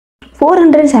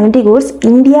470 crores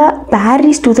India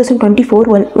Paris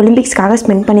 2024 ஒலிம்பிக்ஸ்க்காக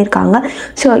spend பண்ணியிருக்காங்க.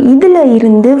 So இதில்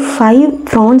இருந்து 5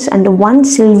 bronze and 1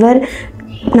 silver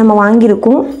நம்ம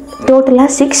வாங்கியிருக்கோம்.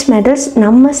 டோட்டலாக 6 மெடல்ஸ்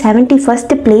நம்ம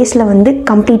 71st பிளேஸில் வந்து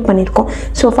கம்ப்ளீட் பண்ணியிருக்கோம்.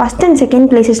 ஸோ ஃபஸ்ட் அண்ட் செகண்ட்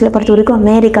பிளேஸஸில் பொறுத்த வரைக்கும்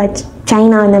அமெரிக்கா,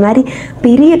 சைனா இந்த மாதிரி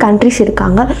பெரிய கண்ட்ரிஸ்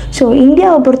இருக்காங்க. ஸோ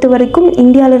இந்தியாவை பொறுத்த வரைக்கும்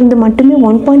இந்தியாவிலேருந்து மட்டுமே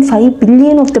 1.5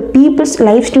 billion of the peoples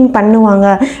live stream பண்ணுவாங்க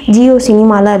ஜியோ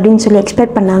சினிமாவில் அப்படின்னு சொல்லி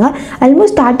எக்ஸ்பெக்ட் பண்ணாங்க.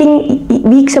 ஆல்மோஸ்ட் ஸ்டார்டிங்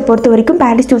வீக்ஸை பொறுத்த வரைக்கும்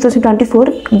பாரிஸ்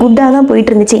 2024 குட்டாக தான்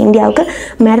போயிட்டு இருந்துச்சு. இந்தியாவுக்கு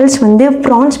மெடல்ஸ் வந்து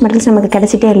ப்ரான்ஸ் மெடல்ஸ் நமக்கு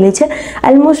கிடச்சிட்டே இருந்துச்சு.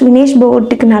 ஆல்மோஸ்ட் வினேஷ்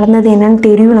போட்டுக்கு நடந்தது என்னன்னு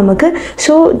தெரியும் நமக்கு.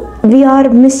 So we are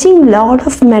missing lot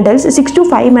of medals. 6 to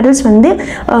 5 medals வந்து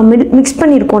மிக்ஸ்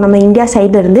பண்ணியிருக்கோம் நம்ம இந்தியா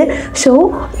சைட்லேருந்து. ஸோ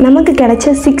நமக்கு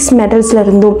கிடைச்ச 6 மெடல்ஸில்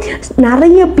இருந்தும்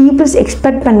நிறைய பீப்புள்ஸ்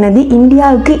எக்ஸ்பெக்ட் பண்ணது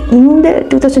இந்தியாவுக்கு இந்த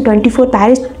 2024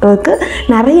 பாரிஸ்க்கு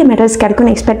நிறைய மெடல்ஸ்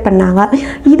கிடைக்கும்னு எக்ஸ்பெக்ட் பண்ணாங்க.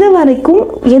 இது வரைக்கும்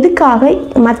எதுக்காக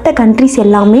மற்ற கண்ட்ரிஸ்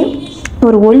எல்லாமே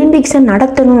ஒரு ஒலிம்பிக்ஸை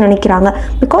நடத்தணும்னு நினைக்கிறாங்க?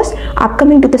 பிகாஸ்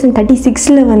அப்கமிங்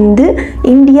 2036 வந்து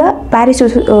இந்தியா பாரிஸ்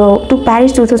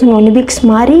 2000 ஒலிம்பிக்ஸ்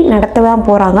மாதிரி நடத்ததான்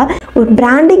போகிறாங்க. ஒரு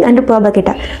பிராண்டிங் அண்ட்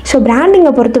ப்ராபகேட்டா. ஸோ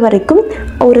பிராண்டிங்கை பொறுத்த வரைக்கும்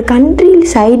ஒரு கண்ட்ரி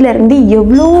சைடில் இருந்து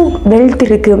எவ்வளோ வெல்த்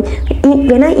இருக்குது.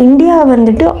 ஏன்னா இந்தியா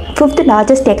வந்துட்டு 5th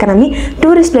largest economy,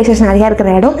 tourist places நிறையா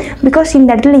இருக்கிற இடம். பிகாஸ் இந்த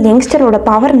இடத்துல யங்ஸ்டரோட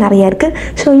பவர் நிறையா இருக்குது.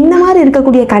 ஸோ இந்த மாதிரி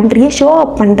இருக்கக்கூடிய கண்ட்ரியை ஷோ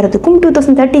அப் பண்ணுறதுக்கும்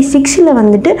 2036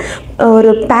 வந்துட்டு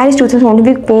ஒரு பாரிஸ் 2000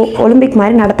 ஒலிம்பிக்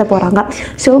மாதிரி நடத்த போகிறாங்க.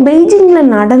 ஸோ பெய்ஜிங்கில்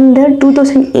நடந்த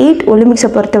 2008 ஒலிம்பிக்ஸை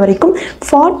பொறுத்த வரைக்கும்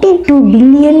 42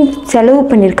 பில்லியன் செலவு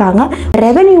பண்ணியிருக்காங்க.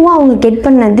 ரெவென்யூவாக அவங்க கெட்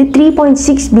பண்ணது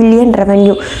 3.6 பில்லியன்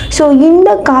ரெவென்யூ. ஸோ இந்த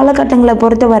காலகட்டங்களை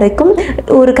பொறுத்த வரைக்கும்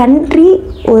ஒரு கண்ட்ரி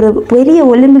ஒரு பெரிய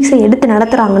ஒலிம்பிக்ஸை எடுத்து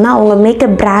நடத்துகிறாங்கன்னா அவங்க make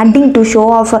a branding to show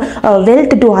of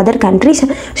wealth to other countries.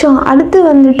 So அடுத்து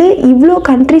வந்துட்டு இவ்வளோ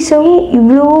கண்ட்ரிஸும்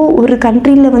இவ்வளோ ஒரு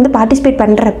கண்ட்ரியில் வந்து பார்ட்டிசிபேட்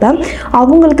பண்ணுறப்ப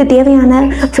அவங்களுக்கு தேவையான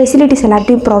ஃபெசிலிட்டிஸ்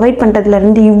எல்லாத்தையும் ப்ரொவைட்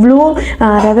பண்ணுறதுலேருந்து இவ்வளோ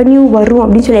ரெவென்யூ வரும்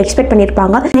அப்படின்னு சொல்லி எக்ஸ்பெக்ட்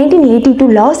பண்ணியிருப்பாங்க. 1982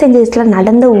 லாஸ் ஏஞ்சல்ஸில்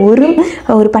நடந்த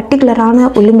ஒரு பர்டிகுலரான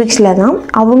ஒலிம்பிக்ஸில் தான்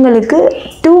அவங்களுக்கு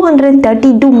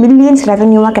 232 மில்லியன்ஸ்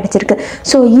ரெவென்யூவாக கிடச்சிருக்கு.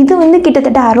 ஸோ இது வந்து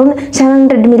கிட்டத்தட்ட அரௌண்ட்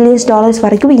 $700 மில்லியன்ஸ்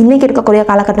வரைக்கும் இன்றைக்கி இருக்கக்கூடிய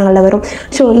காலகட்டங்களில் வரும்.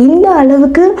 ஸோ இந்த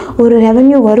அளவுக்கு ஒரு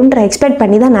ரெவென்யூ வரும்ன்ற எக்ஸ்பெக்ட்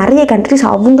பண்ணி தான் நிறைய கண்ட்ரிஸ்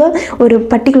அவங்க ஒரு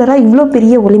பர்டிகுலராக இவ்வளோ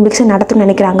பெரிய ஒலிம்பிக்ஸை நடத்தணும்னு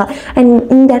நினைக்கிறாங்க. அண்ட்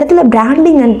இந்த இடத்துல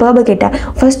பிராண்டிங் அண்ட் பர்பகேட்டா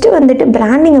ஃபஸ்ட்டு வந்துட்டு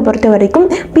பிராண்டிங்கை பொறுத்த வரைக்கும்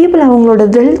பீப்புள் அவங்களோட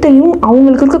வெல்த்தையும்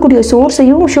அவங்களுக்கு இருக்கக்கூடிய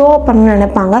சோர்ஸையும் ஷோ அப் பண்ண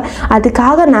நினைப்பாங்க.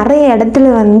 அதுக்காக நிறைய இடத்துல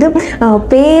வந்து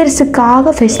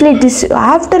பேர்ஸுக்காக ஃபெசிலிட்டிஸ்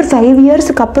ஆஃப்டர் 5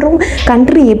 இயர்ஸுக்கு அப்புறம்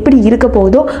கண்ட்ரி எப்படி இருக்க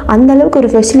போதோ அந்தளவுக்கு ஒரு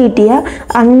ஃபெசிலிட்டியை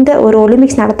அந்த ஒரு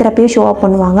ஒலிம்பிக்ஸ் நடத்துகிறப்பயே ஷோ அப்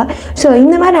பண்ணுவாங்க. ஸோ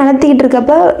இந்த மாதிரி நடத்திக்கிட்டு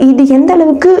இருக்கப்போ இது எந்த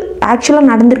அளவுக்கு ஆக்சுவலாக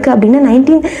நடந்திருக்கு அப்படின்னா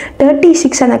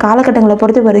 1936 அந்த காலகட்டங்களை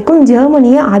பொறுத்த வரைக்கும்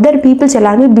ஜெர்மனியை அதர் பீப்புள்ஸ்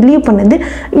எல்லாருமே பிலீவ் பண்ணது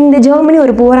இந்த ஜெர்மனி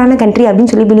ஒரு புவரான கண்ட்ரி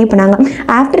அப்படின்னு சொல்லி பிலீவ் பண்ணாங்க.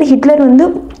 ஆஃப்டர் ஹிட்லர் வந்து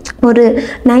ஒரு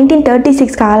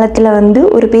 1936 காலத்தில் வந்து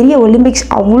ஒரு பெரிய ஒலிம்பிக்ஸ்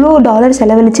அவ்வளோ டாலர்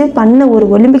செலவழித்து பண்ண ஒரு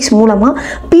ஒலிம்பிக்ஸ் மூலமாக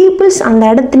பீப்புள்ஸ் அந்த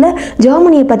இடத்துல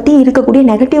ஜெர்மனியை பற்றி இருக்கக்கூடிய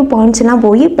நெகட்டிவ் பாயிண்ட்ஸ்லாம்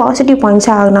போய் பாசிட்டிவ்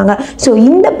பாயிண்ட்ஸாக ஆகினாங்க. ஸோ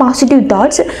இந்த பாசிட்டிவ்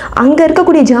தாட்ஸ் அங்கே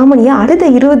இருக்கக்கூடிய ஜெர்மனியை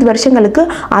அடுத்த 20 வருஷங்களுக்கு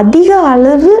அதிக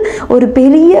அளவு ஒரு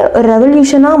பெரிய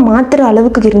ரெவல்யூஷனாக மாற்றுற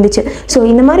அளவுக்கு இருந்துச்சு. ஸோ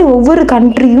இந்த மாதிரி ஒவ்வொரு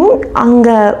கண்ட்ரியும்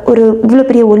அங்கே ஒரு இவ்வளோ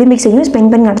பெரிய ஒலிம்பிக்ஸையும்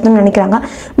ஸ்பெண்ட் பண்ணி நடத்தணும்னு நினைக்கிறாங்க.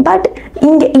 பட்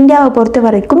இங்கே இந்தியாவை பொறுத்த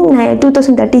வரைக்கும்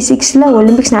 2036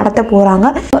 ஒலிம்பிக்ஸ் நடத்த போகிறாங்க.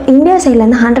 இந்தியா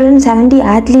சைட்லேருந்து 170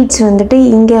 athletes வந்துட்டு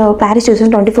இங்கே பாரிஸ்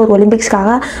 2024 ஒலிம்பிக்ஸ்க்காக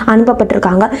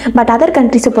அனுப்பப்பட்டிருக்காங்க. பட் அதர்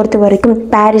கண்ட்ரிஸை பொறுத்த வரைக்கும்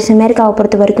பாரிஸ் அமெரிக்காவை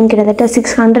பொறுத்த வரைக்கும் கிட்டத்தட்ட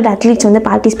 600 athletes வந்து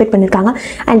பார்ட்டிசிபேட் பண்ணியிருக்காங்க.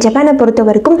 அண்ட் ஜப்பானை பொறுத்த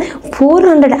வரைக்கும்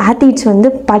 400 athletes வந்து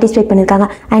பார்ட்டிசிபேட் பண்ணியிருக்காங்க.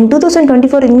 அண்ட்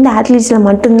 2024 இந்த athletesல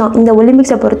மட்டும்தான் இந்த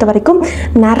ஒலிம்பிக்ஸை பொறுத்த வரைக்கும்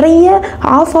நிறைய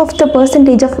half of the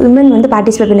percentage of women வந்து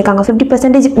பார்ட்டிசிபேட் பண்ணியிருக்காங்க.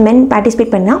 50% மென்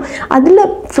பார்ட்டிசிபேட் பண்ணால் அதில்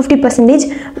 50%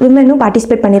 விமெனும்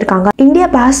பார்ட்டிசிபேட் பண்ணியிருக்காங்க. இந்தியா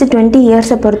பாஸ்ட் 20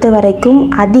 இயர்ஸை பொறுத்த வரைக்கும்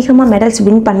அதிகமாக மெடல்ஸ்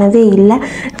வின் பண்ணவே இல்லை.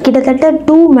 கிட்டத்தட்ட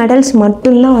 2 மெடல்ஸ்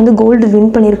மட்டும்தான் வந்து கோல்டு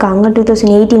வின் பண்ணியிருக்காங்க.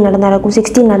 2018 நடந்த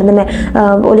 16 நடந்த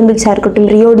ஒலிம்பிக்ஸாக இருக்கட்டும்,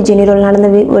 ரியோ டி ஜெனிரோவில் நடந்த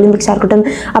ஒலிம்பிக்ஸாக இருக்கட்டும்,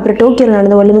 அப்புறம் டோக்கியோவில்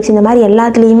நடந்த ஒலிம்பிக்ஸ், இந்த மாதிரி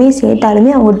எல்லாத்துலேயுமே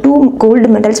சேர்த்தாலுமே அவங்க 2 கோல்டு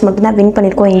மெடல்ஸ் மட்டும்தான் வின்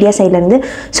பண்ணியிருக்கோம் இந்தியா சைட்லேருந்து.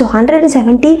 ஸோ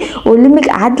 170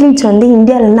 ஒலிம்பிக் athletes வந்து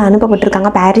இந்தியாவிலேருந்து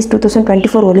அனுப்பப்பட்டிருக்காங்க பாரிஸ்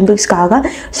 2024 ஒலிம்பிக்ஸ்க்காக.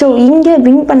 ஸோ இங்கே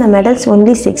வின் பண்ண medals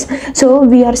only 6. So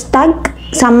we are stuck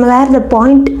somewhere the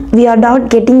point we are not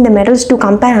getting the medals to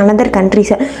compare another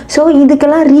countries. So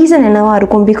இதுக்கெல்லாம் ரீசன் என்னவாக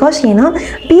இருக்கும்? பிகாஸ் ஏன்னா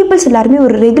பீப்புள்ஸ் எல்லாருமே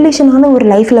ஒரு ரெகுலேஷனான ஒரு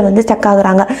லைஃப்பில் வந்து ஸ்டக்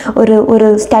ஆகுறாங்க. ஒரு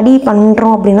ஸ்டடி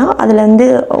பண்ணுறோம் அப்படின்னா அதில் வந்து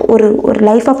ஒரு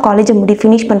லைஃப் ஆஃப் காலேஜை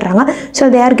ஃபினிஷ் பண்ணுறாங்க.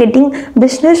 So they are getting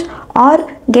business are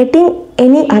getting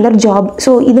any other job.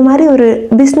 So இது மாதிரி ஒரு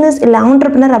பிஸ்னஸ் இல்லை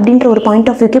ஆண்டர்ப்ரனர் அப்படின்ற ஒரு பாயிண்ட்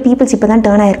ஆஃப் வியூக்கு பீப்புள்ஸ் இப்போ தான்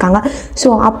டேர்ன் ஆகிருக்காங்க. ஸோ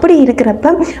அப்படி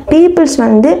இருக்கிறப்ப பீப்புள்ஸ்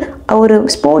வந்து ஒரு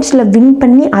ஸ்போர்ட்ஸில் வின்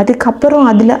பண்ணி அதுக்கப்புறம்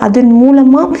அதன்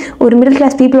மூலமாக ஒரு மிடில்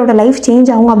கிளாஸ் பீப்புளோட லைஃப்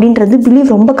சேஞ்ச் ஆகும் அப்படின்றது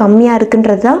பிலீவ் ரொம்ப கம்மியாக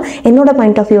இருக்குன்றது தான் என்னோட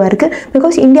பாயிண்ட் ஆஃப் வியூவாக இருக்குது.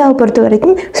 பிகாஸ் இந்தியாவை பொறுத்த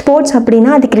வரைக்கும் ஸ்போர்ட்ஸ்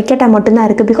அப்படின்னா அது கிரிக்கெட்டாக மட்டும்தான்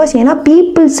இருக்குது. பிகாஸ் ஏன்னா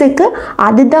பீப்புள்ஸுக்கு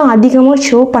அதுதான் அதிகமாக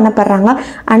ஷோ பண்ணப்படுறாங்க.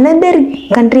 அனதர்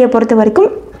கண்ட்ரியை பொறுத்த வரைக்கும்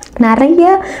நிறைய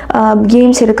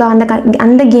கேம்ஸ் இருக்குது.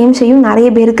 அந்த கேம்ஸையும்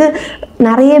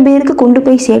நிறைய பேருக்கு கொண்டு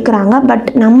போய் சேர்க்குறாங்க. பட்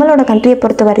நம்மளோட கண்ட்ரியை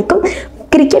பொறுத்த வரைக்கும்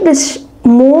cricket is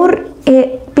more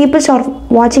peoples are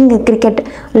வாட்சிங் கிரிக்கெட்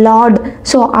லார்ட்.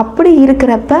 ஸோ அப்படி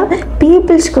இருக்கிறப்ப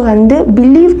பீப்புள்ஸ்க்கு வந்து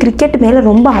பிலீவ் கிரிக்கெட் மேலே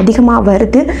ரொம்ப அதிகமாக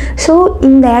வருது. ஸோ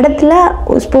இந்த இடத்துல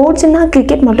ஸ்போர்ட்ஸ்னால்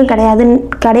கிரிக்கெட் மட்டும்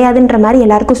கிடையாதுன்ற மாதிரி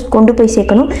எல்லாருக்கும் கொண்டு போய்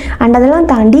சேர்க்கணும். அண்ட் அதெல்லாம்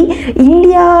தாண்டி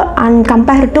India and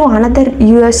compare to another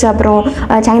US அப்புறம்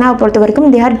சைனாவை பொறுத்த வரைக்கும்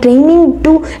தே ஆர் ட்ரைனிங்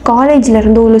டு காலேஜில்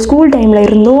இருந்தோ இல்லை ஸ்கூல் டைமில்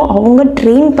இருந்தோ அவங்க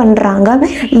ட்ரெயின் பண்ணுறாங்க.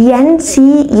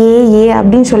 NCAA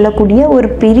அப்படின்னு சொல்லக்கூடிய ஒரு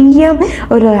பெரிய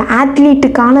ஒரு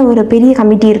ஆத்லீட்டுக்கான ஒரு பெரிய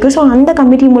கமிட்டி இருக்குது. ஸோ அந்த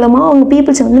கமிட்டி மூலமாக அவங்க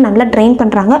பீப்புள்ஸை வந்து நல்லா ட்ரெயின்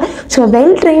பண்ணுறாங்க. So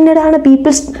well ட்ரெயினடான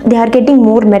peoples they are getting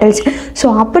more medals.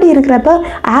 So அப்படி இருக்கிறப்ப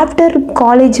ஆஃப்டர்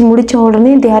காலேஜ் முடித்த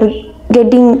உடனே they are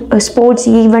getting sports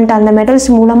event அந்த மெடல்ஸ்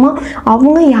மூலமாக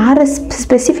அவங்க யாரை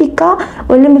ஸ்பெசிஃபிக்காக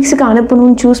ஒலிம்பிக்ஸுக்கு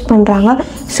அனுப்பணும்னு சூஸ் பண்ணுறாங்க.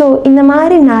 ஸோ இந்த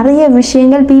மாதிரி நிறைய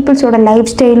விஷயங்கள் பீப்புள்ஸோட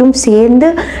லைஃப் ஸ்டைலும் சேர்ந்து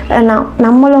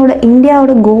நம்மளோட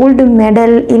இந்தியாவோட கோல்டு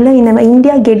மெடல் இல்லை இந்த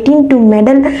India getting to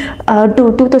medal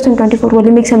 2024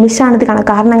 ஒலிம்பிக்ஸை miss ஆனதுக்கான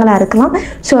காரணங்களாக இருக்கலாம்.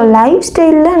 ஸோ லைஃப்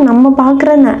ஸ்டைலில் நம்ம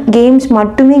பார்க்குற கேம்ஸ்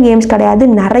மட்டுமே கேம்ஸ் கிடையாது,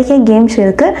 நிறைய கேம்ஸ்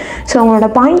இருக்குது. ஸோ அவங்களோட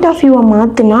பாயிண்ட் ஆஃப் வியூவை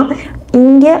மாற்றினா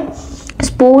இங்கே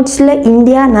ஸ்போர்ட்ஸில்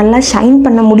இந்தியா நல்லா ஷைன்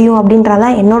பண்ண முடியும்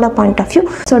அப்படின்றதான் என்னோட point of view.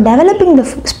 So developing the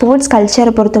sports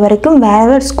கல்ச்சரை பொறுத்த வரைக்கும்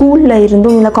வேறு ஸ்கூலில்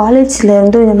இருந்தும் இல்லை காலேஜில்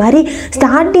இருந்தும் இந்த மாதிரி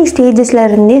ஸ்டார்டிங் ஸ்டேஜஸில்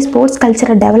இருந்தே ஸ்போர்ட்ஸ்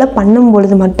கல்ச்சரை டெவலப் பண்ணும்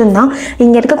பொழுது மட்டும்தான்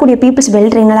இங்கே இருக்கக்கூடிய பீப்புள்ஸ்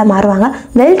வெல் ட்ரெயினடாக மாறுவாங்க.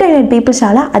 வெல் ட்ரெயினட்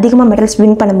பீப்புள்ஸால் அதிகமாக மெடல்ஸ்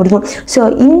வின் பண்ண முடியும். ஸோ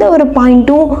இந்த ஒரு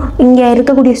பாயிண்ட்டும் இங்கே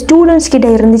இருக்கக்கூடிய ஸ்டூடெண்ட்ஸ் கிட்ட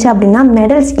இருந்துச்சு அப்படின்னா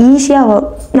மெடல்ஸ் ஈஸியாக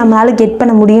நம்மளால் கெட்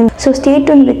பண்ண முடியும். So stay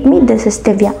tune with me. This is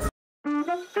Divya.